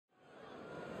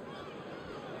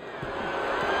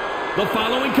The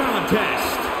following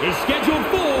contest is scheduled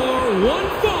for one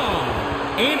fall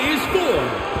and is for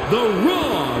the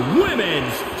Raw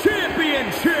Women's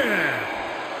Championship.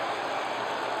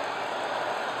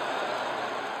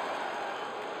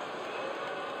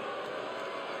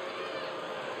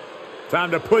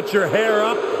 Time to put your hair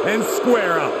up and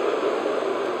square up.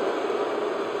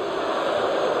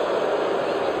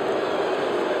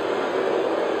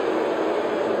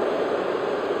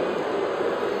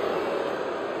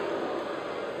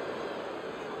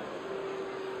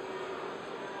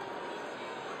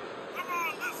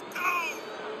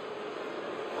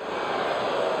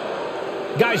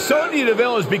 Guys, Sonya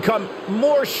Deville has become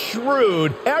more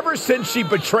shrewd ever since she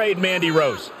betrayed Mandy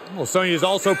Rose. Well, Sonya's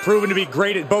also proven to be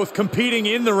great at both competing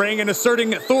in the ring and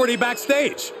asserting authority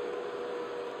backstage.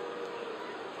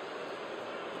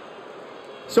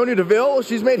 Sonya Deville,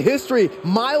 she's made history,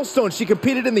 milestones. She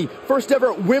competed in the first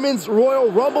ever Women's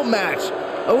Royal Rumble match,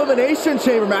 Elimination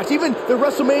Chamber match, even the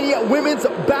WrestleMania Women's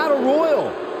Battle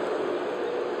Royal.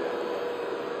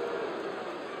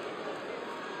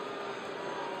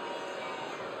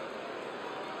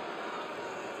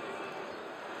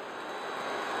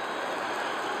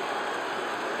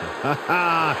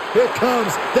 Here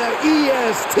comes the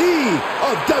EST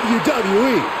of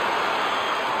WWE.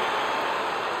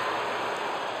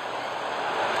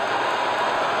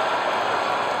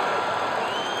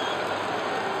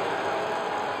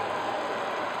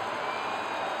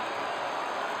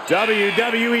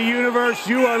 WWE Universe,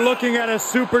 you are looking at a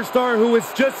superstar who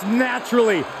is just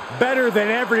naturally better than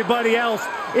everybody else,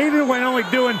 even when only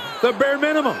doing the bare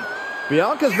minimum.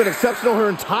 Bianca's been exceptional her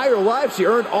entire life. She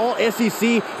earned all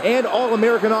SEC and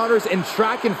All-American honors in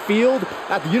track and field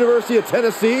at the University of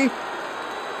Tennessee.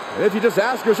 And if you just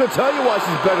ask her, she'll tell you why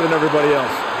she's better than everybody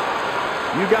else.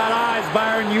 You got eyes,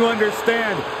 Byron. You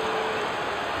understand.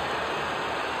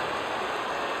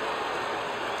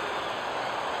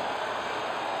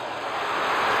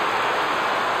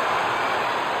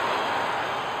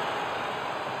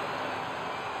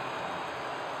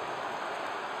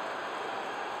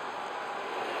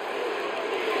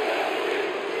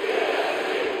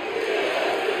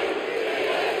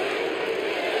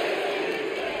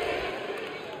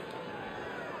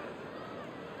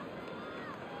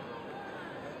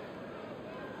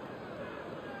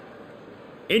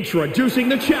 Introducing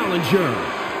the challenger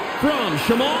from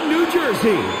Chemung, New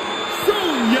Jersey,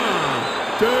 Sonya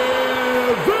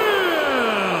Deville.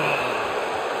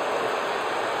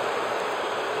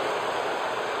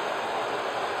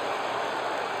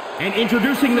 And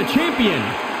introducing the champion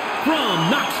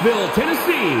from Knoxville,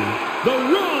 Tennessee, the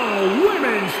Raw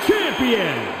Women's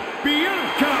Champion,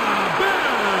 Bianca Belair.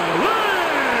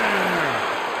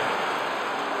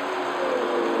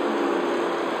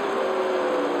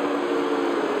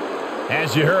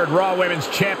 As you heard, Raw Women's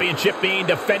Championship being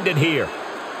defended here.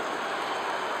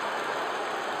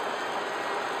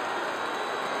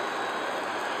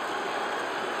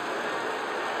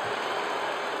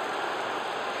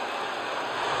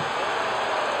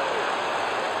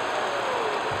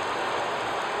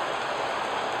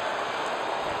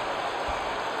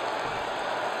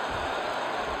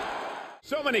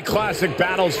 So many classic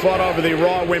battles fought over the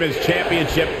Raw Women's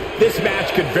Championship. This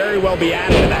match could very well be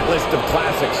added to that list of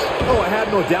classics. Oh, I have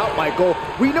no doubt, Michael.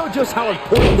 We know just how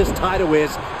important this title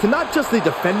is to not just the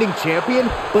defending champion,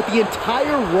 but the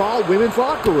entire Raw Women's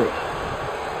locker room.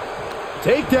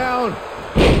 Takedown.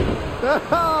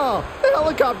 Oh, the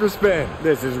helicopter spin.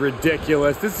 This is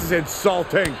ridiculous. This is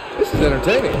insulting. This is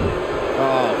entertaining.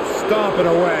 Oh, stomp it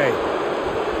away.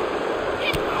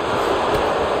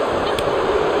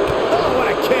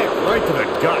 Right to the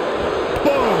gut.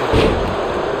 Boom!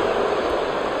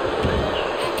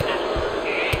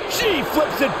 She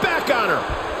flips it back on her.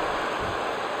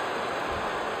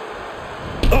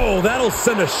 Oh, that'll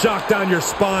send a shock down your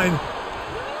spine.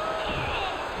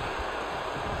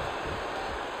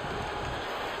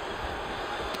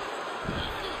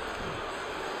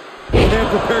 Can't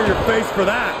prepare your face for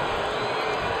that.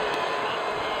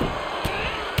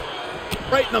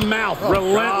 Right in the mouth. Oh,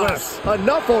 relentless. Gosh.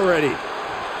 Enough already.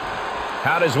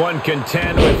 How does one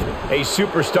contend with a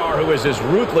superstar who is as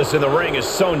ruthless in the ring as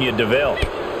Sonya Deville?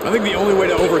 I think the only way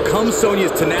to overcome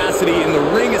Sonya's tenacity in the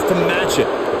ring is to match it.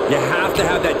 You have to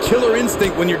have that killer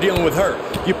instinct when you're dealing with her.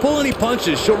 If you pull any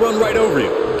punches, she'll run right over you.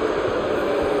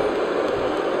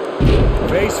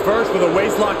 Face first with a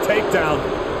waistlock takedown.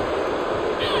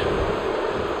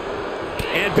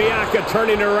 And Bianca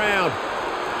turning around.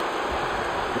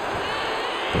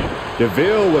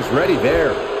 Deville was ready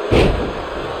there.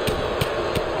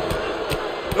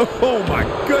 Oh my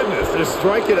goodness. Just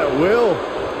strike it at will.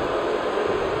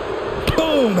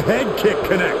 Boom, head kick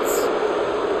connects.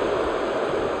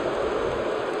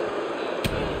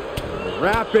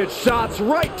 Rapid shots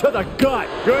right to the gut.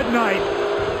 Good night.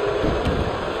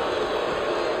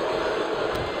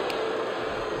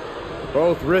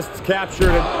 Both wrists captured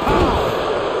and pow!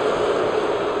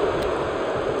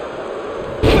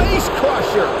 Face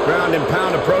crusher. Ground and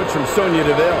pound approach from Sonya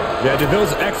Deville. Yeah,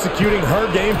 Deville's executing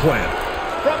her game plan.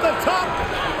 From the top.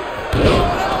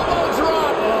 Oh, elbow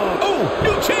drop. Oh,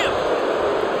 new champ.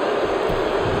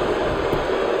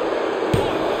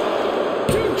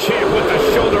 Champ with the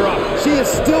shoulder up. She is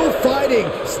still fighting,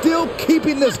 still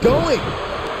keeping this going.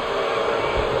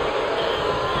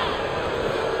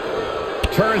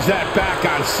 Turns that back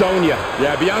on Sonya.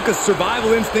 Yeah, Bianca's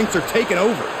survival instincts are taking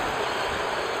over.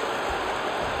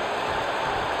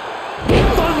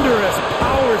 Thunderous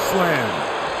power slam.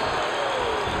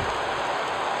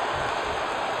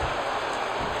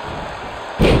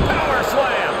 Power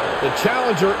slam. The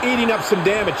challenger eating up some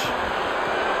damage.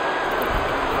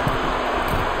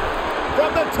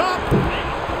 From the top.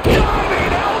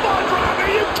 Diving elbow drop.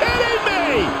 Are you kidding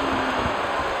me?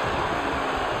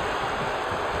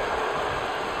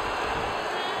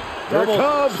 Double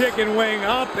comes. chicken wing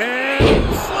up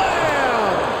and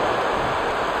Slam.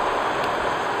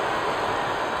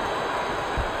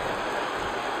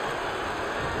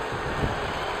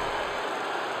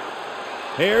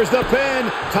 Here's the pin.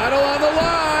 Title on the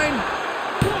line.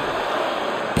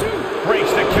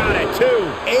 Breaks the count at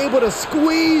 2. Able to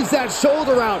squeeze that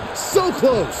shoulder out. So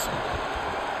close.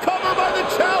 Cover by the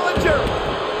challenger.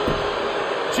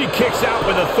 She kicks out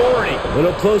with authority. A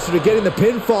little closer to getting the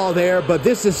pinfall there, but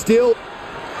this is still...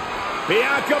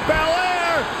 Bianca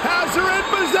Belair has her in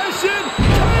position.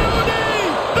 Coyote!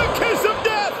 The kiss of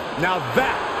death! now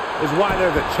that is why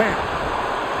they're the champ.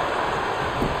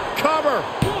 Cover!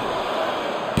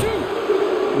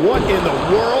 What in the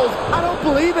world? I don't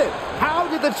believe it. How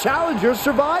did the challengers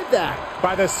survive that?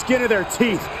 By the skin of their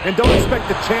teeth. And don't expect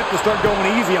the champ to start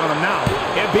going easy on them now.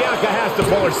 And Bianca has to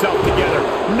pull herself together,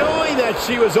 knowing that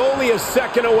she was only a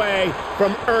second away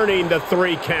from earning the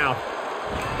 3 count.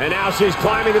 And now she's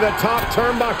climbing to the top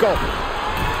turnbuckle.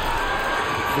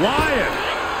 Flying.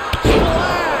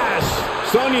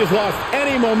 Splash! Sonya's lost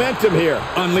any momentum here.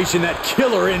 Unleashing that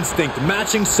killer instinct,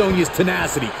 matching Sonya's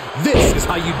tenacity. This is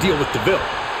how you deal with Deville.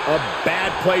 A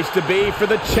bad place to be for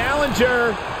the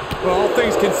challenger. Well, all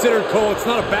things considered, Cole, it's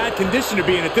not a bad condition to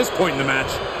be in at this point in the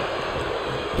match.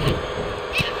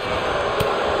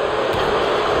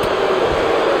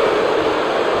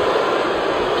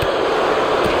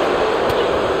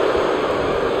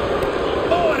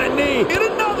 Oh, and a knee. And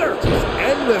another. Just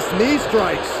endless knee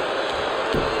strikes.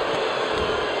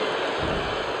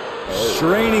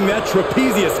 Straining that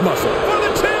trapezius muscle. For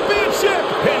the championship.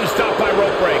 Pin stop by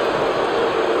rope break.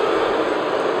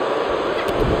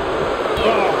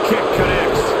 Oh, kick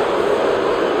connects.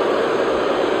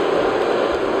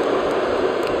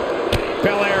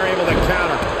 Belair able to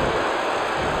counter.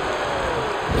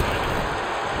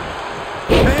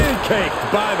 Pancaked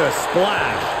by the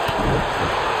splash.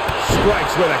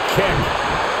 Strikes with a kick.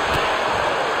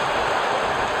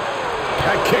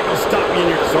 That kick will stop you in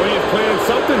your... Sonya's playing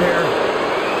something here.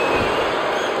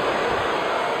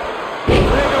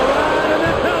 Take a ride in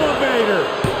the elevator.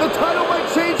 The title might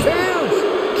change hands.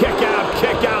 Kick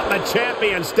out, the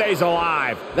champion stays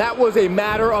alive. That was a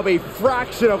matter of a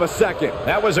fraction of a second.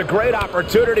 That was a great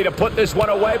opportunity to put this one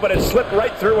away, but it slipped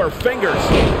right through her fingers.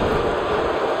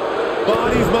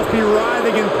 Bodies must be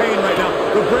writhing in pain right now.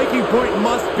 The breaking point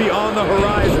must be on the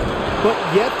horizon. But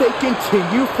yet they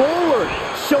continue forward,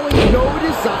 showing no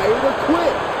desire to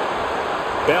quit.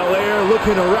 Belair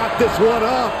looking to wrap this one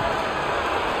up.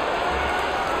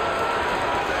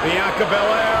 Bianca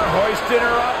Belair hoisting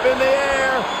her up in the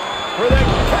air for the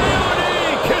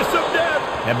coyote kiss of death.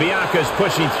 And Bianca's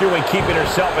pushing through and keeping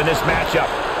herself in this matchup.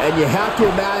 And you have to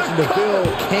imagine Deville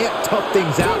can't tough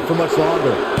things out for much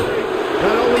longer.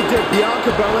 Not only did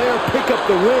Bianca Belair pick up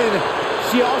the win,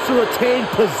 she also retained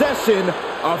possession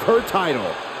of her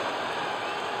title.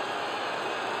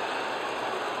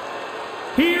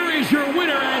 Here is your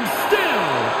winner and still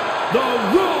the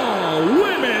Raw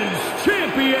Women's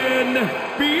Champion,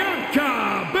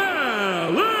 Bianca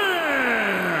Belair.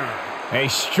 A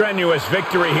strenuous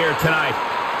victory here tonight.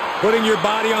 Putting your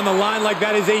body on the line like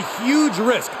that is a huge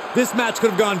risk. This match could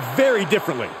have gone very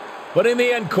differently. But in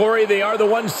the end, Corey, they are the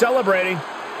ones celebrating.